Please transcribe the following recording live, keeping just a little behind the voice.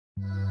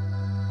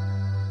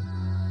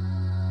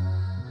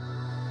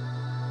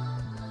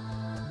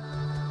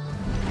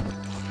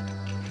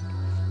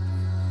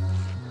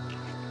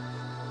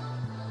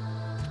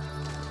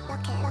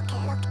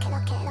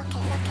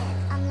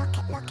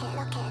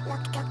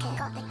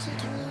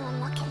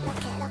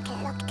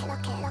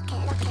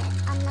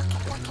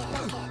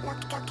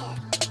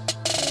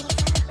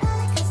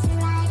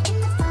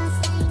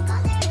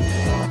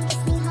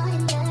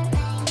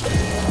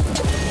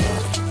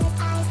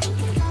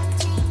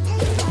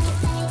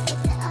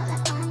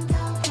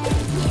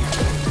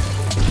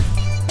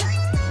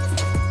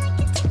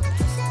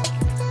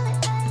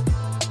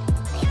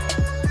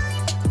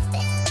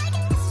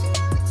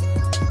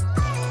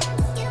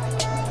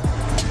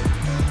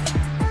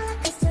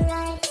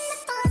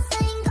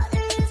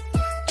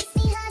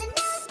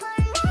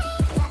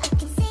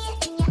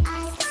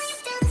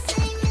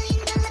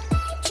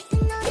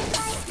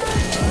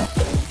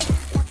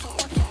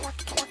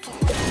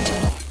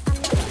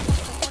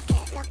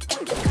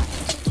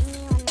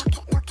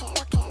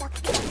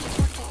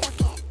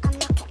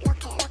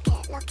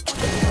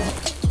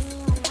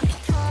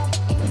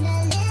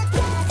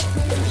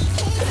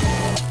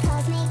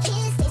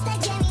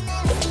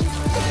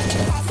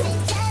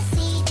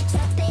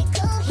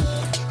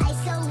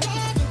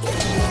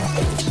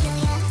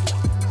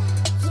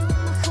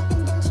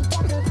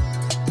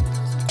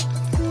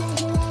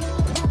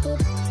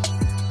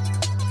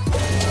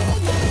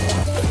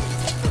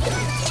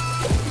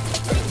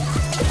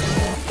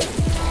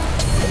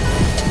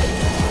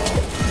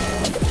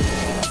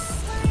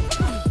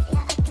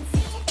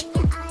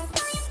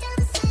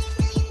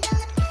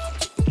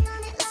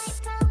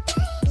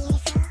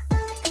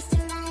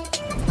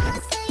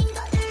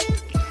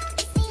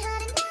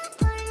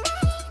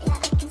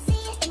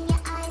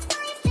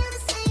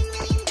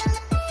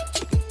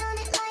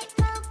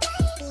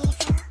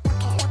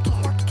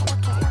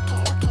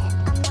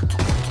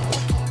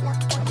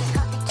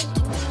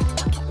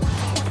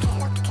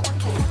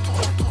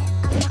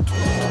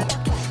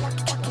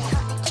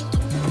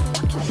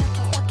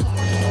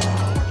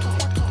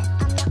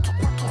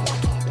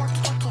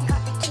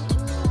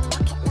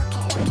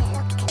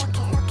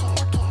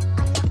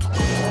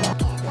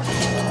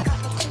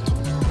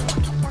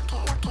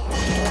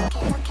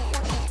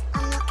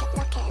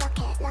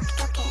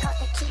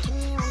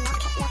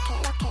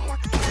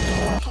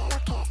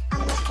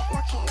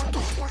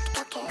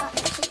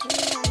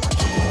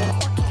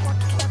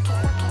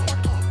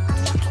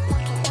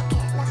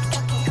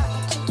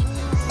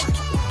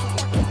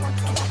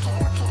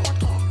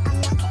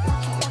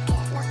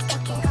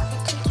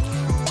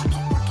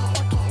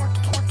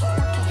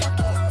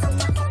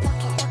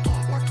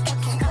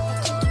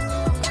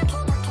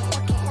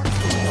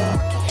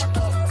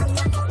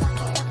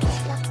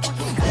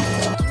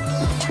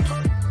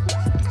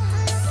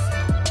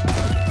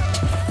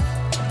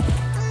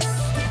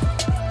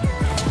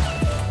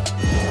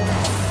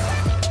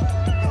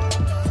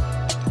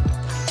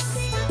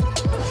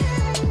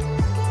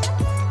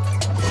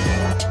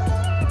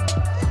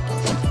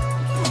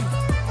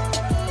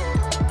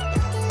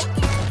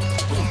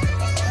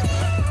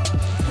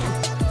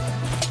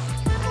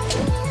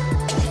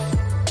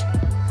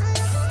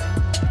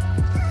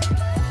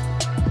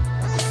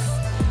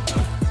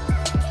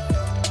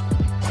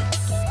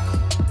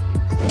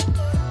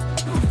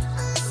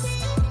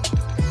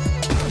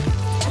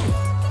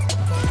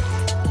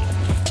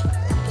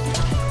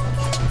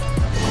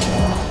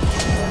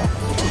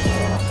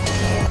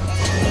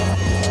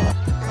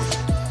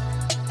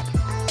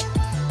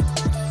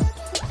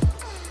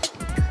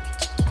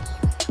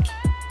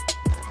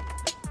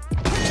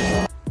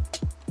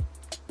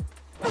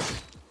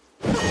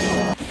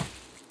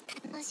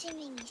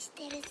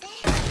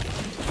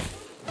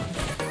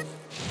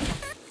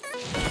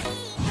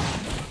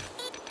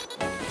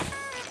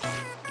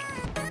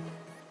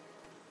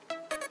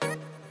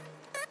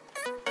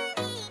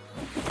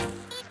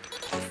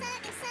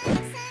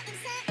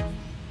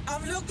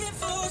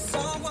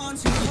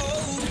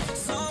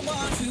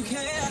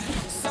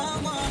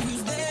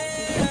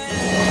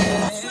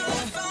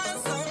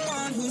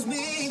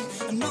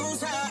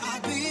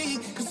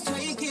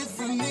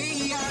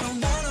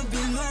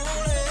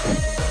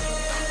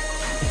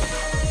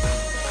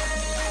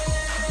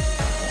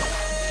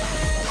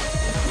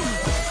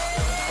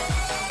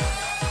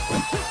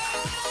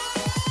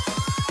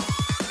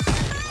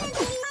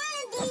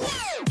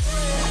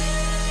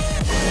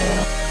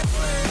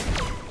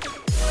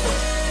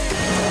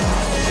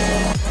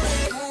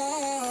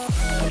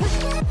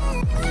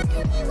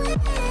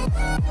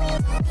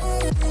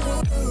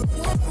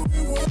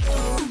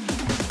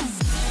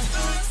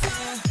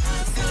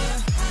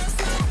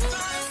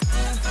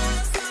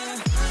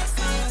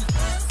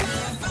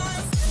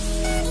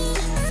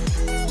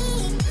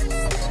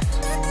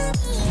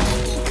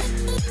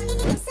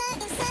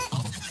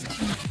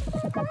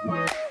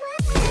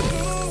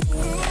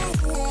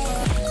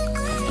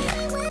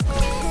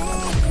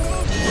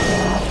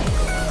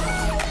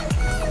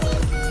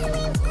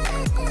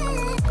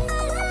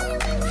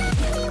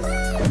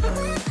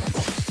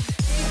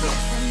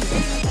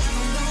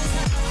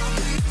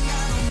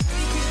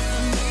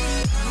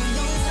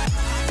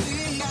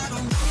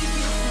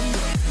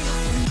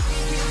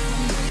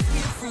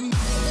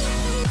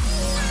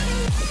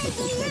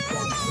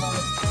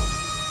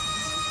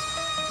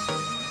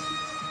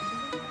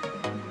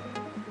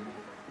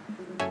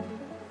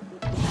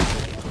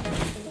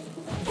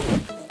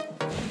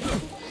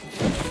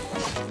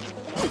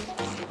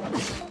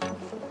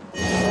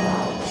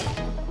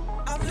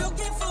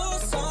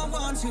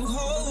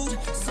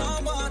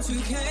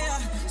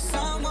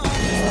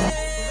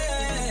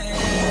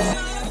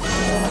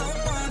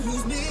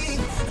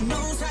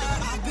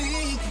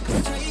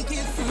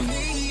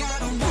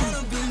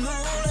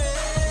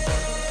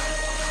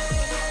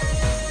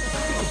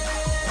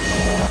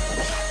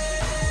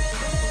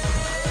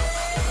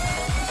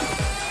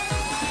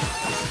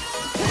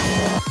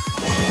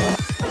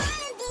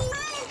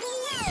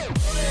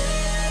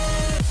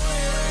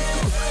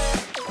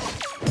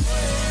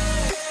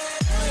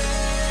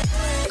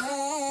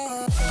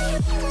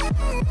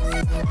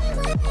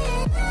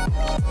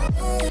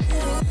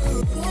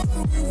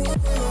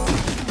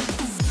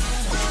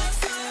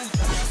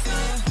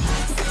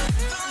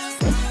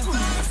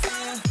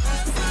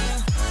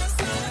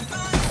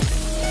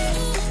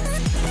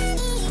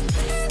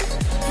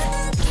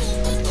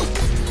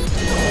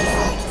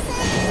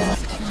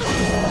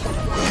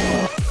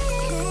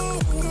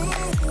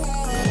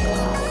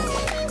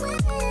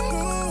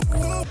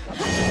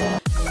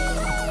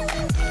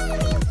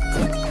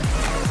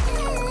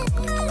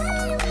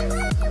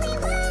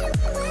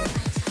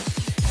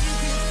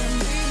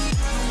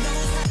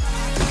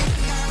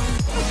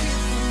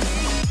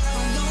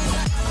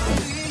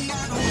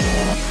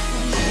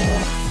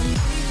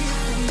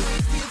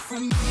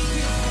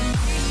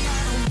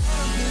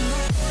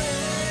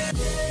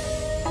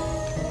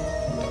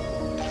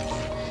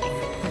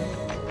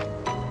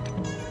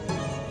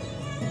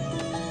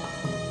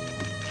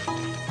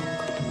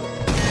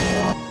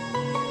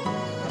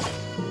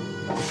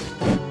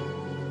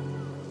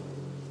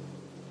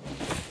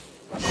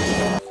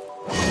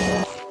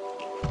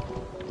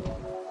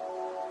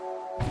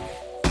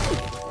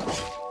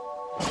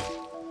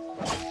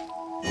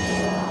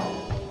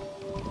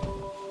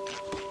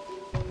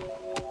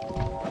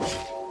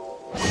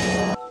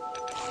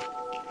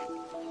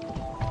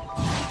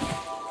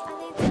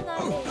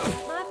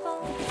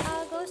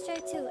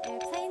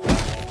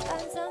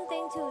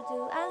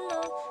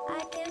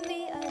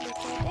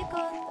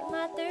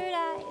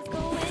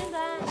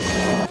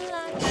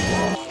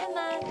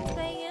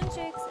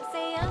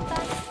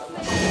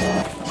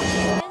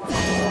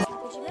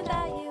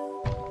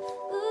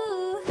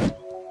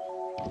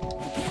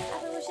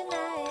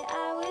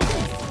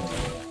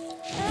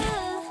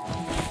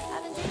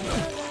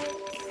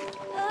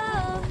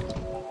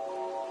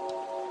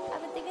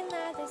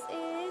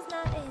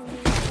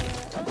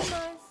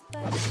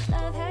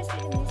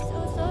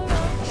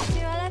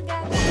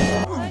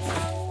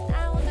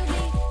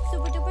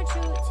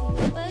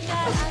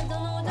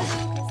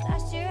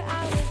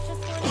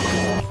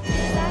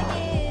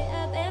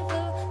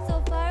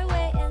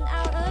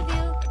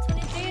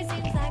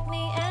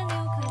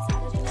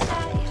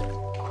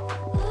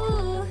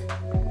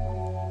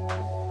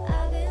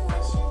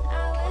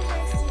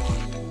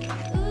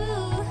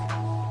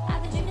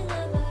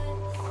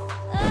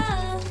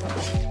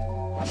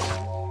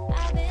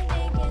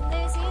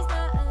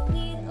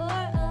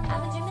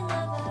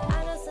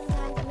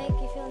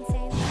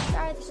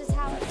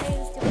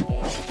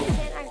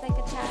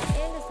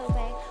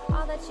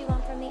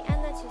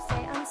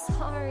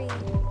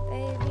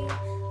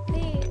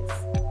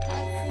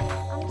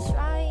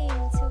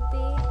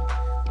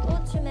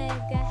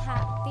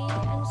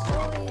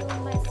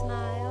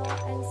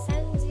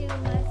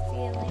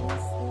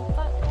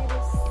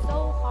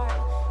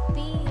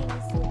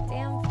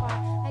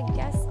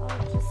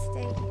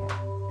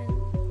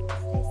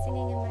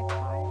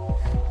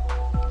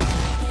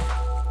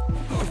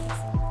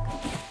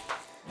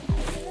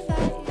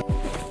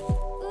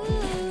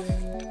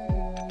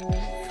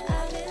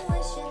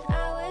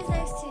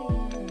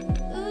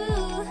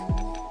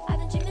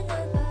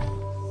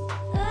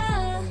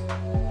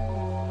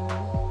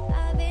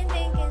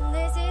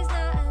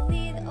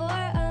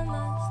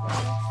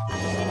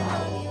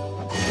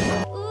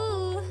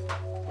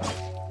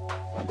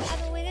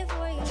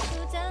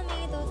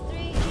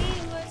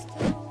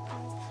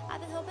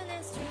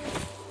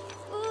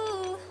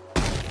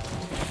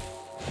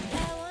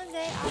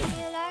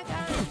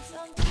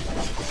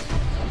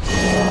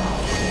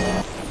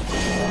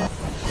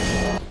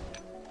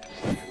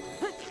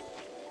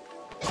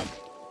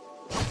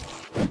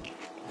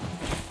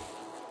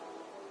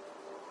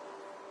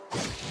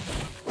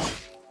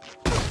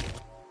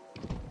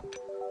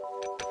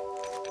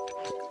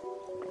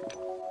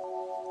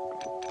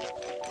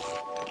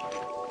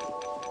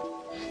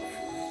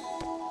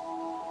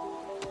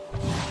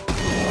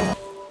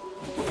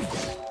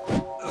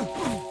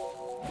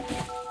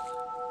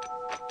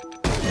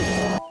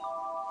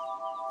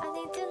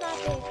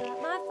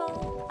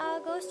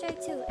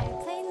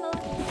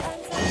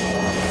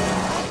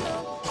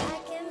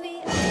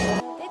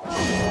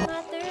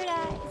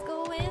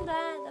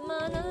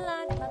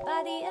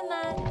your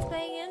mind, it's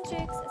playing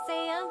tricks. I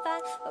say I'm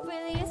fine, but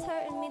really it's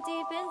hurting me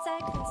deep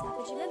inside. Can't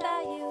stop dreaming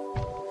about you.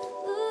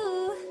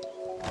 Ooh,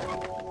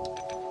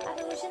 I've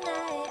been wishing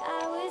that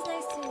I was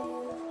next to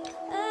you.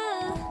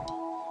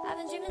 I've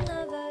been dreaming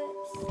of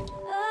us.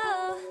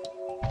 Oh,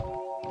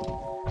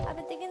 I've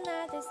been thinking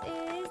that this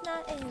is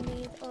not a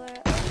need or a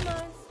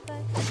must,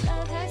 but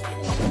love has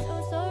taken me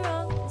so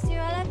wrong. This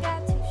year all I've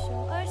got to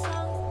show are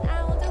songs, and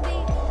I want to be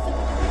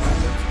super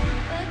duper,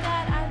 but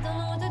God, I don't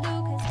know what to do,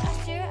 cause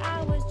last year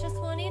I was just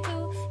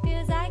 22.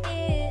 Feels like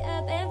it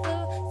up and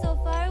flew so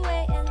far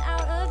away and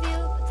out of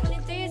view, but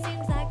 23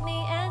 seems like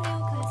me and you,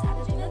 cause I've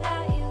been dreaming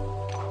about you.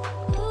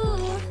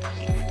 Ooh,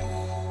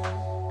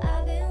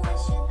 I've been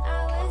wishing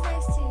I was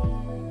next to you.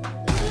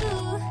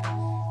 Ooh,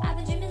 I've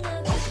been dreaming of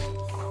us.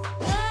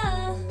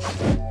 Oh,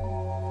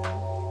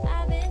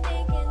 I've been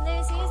thinking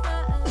this is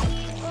not a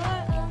need or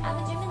I've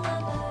been dreaming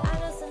of us. I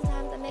know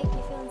sometimes that make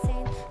me feel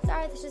insane.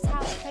 Sorry, that's just how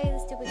I play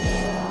this stupid game. I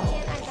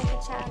can't act like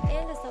a child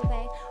and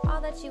disobey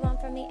all that you want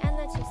from me and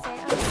that you say.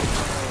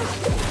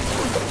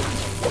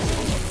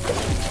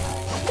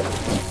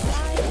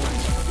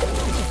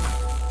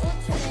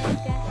 To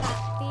make you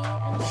happy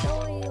and show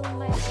you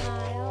my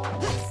smile,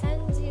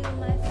 send you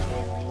my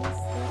feelings.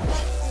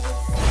 It is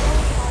so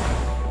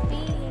hard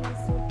being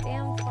so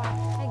damn far.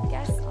 I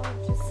guess I'll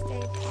just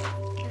stay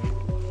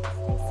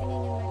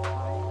singing in my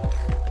car.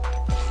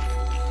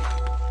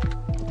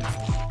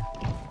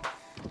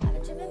 I've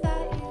been dreaming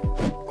about you.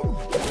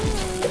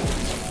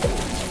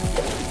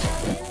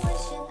 I've been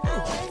wishing I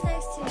was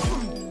next to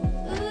you.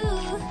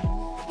 Ooh,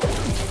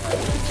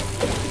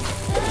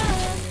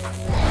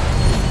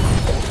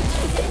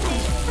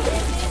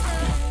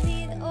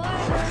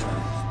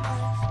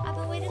 I've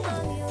been waiting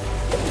on you.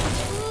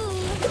 Ooh,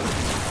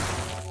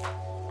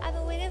 I've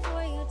been waiting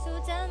for you to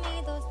tell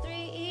me those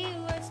 3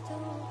 words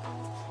too.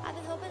 I've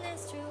been hoping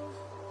it's true.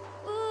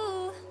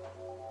 Ooh,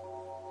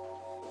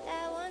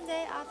 that one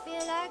day I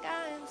feel like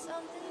I am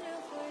something new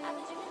for you. I've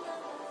been dreaming of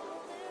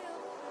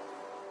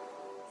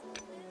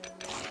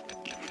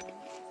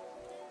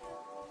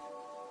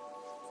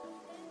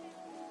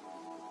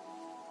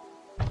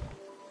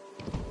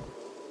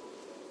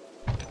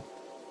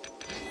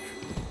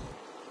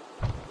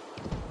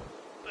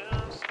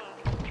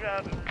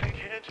driving me,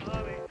 can't you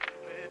love me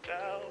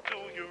without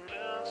you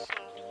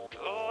listen?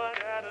 Oh, I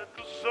gotta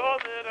do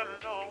something I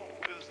know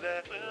is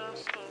that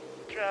listen.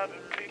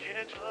 Driving me,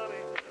 can't you love me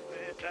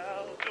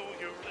without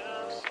you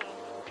listen?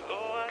 Oh,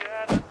 I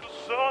gotta do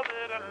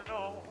something I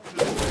know.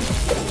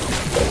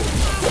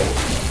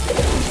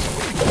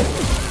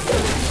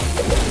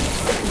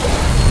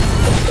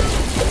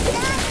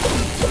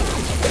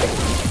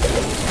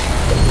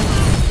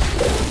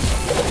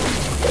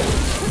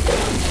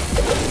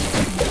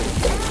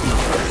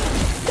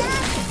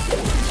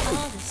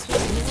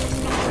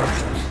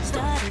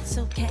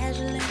 So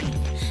casually,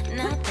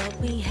 and I thought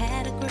we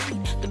had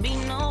agreed to be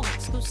no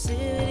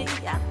exclusivity.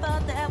 I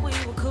thought that we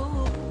were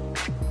cool.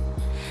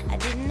 I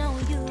didn't know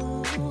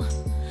you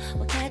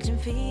were catching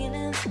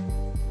feelings.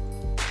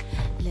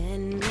 Let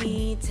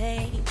me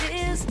take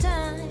this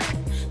time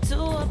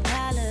to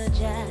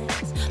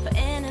apologize for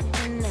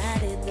anything I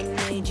did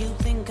that made you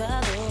think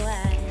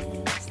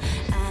otherwise.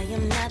 I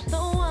am not the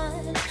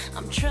one,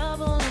 I'm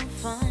trouble and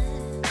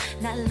fun,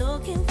 not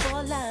looking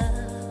for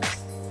love,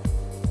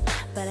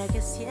 but I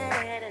guess you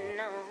didn't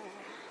know.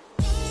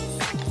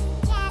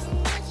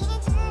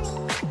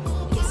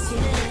 Guess you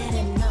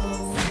didn't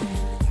know.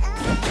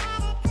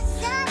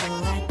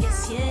 Oh, I guess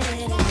you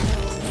didn't know.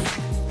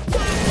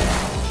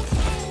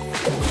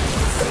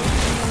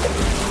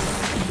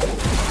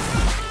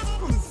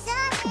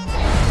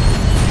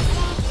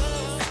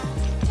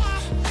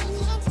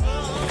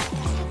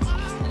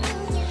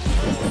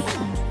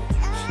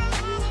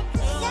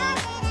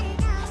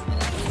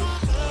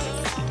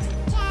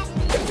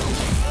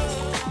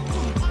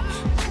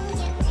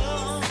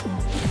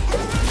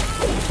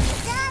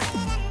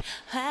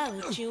 How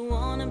would you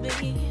wanna be?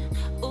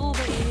 Ooh,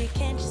 baby,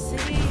 can't you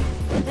see?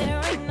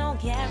 There ain't no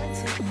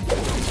guarantee.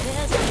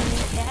 There's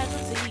only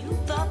casualty. You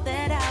thought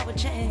that I would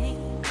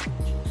change,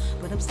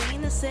 but I'm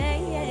staying the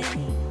same.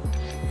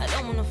 I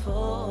don't wanna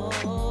fall.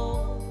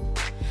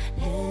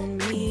 Let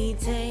me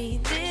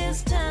take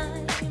this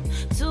time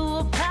to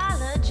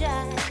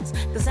apologize,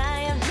 'cause I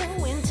am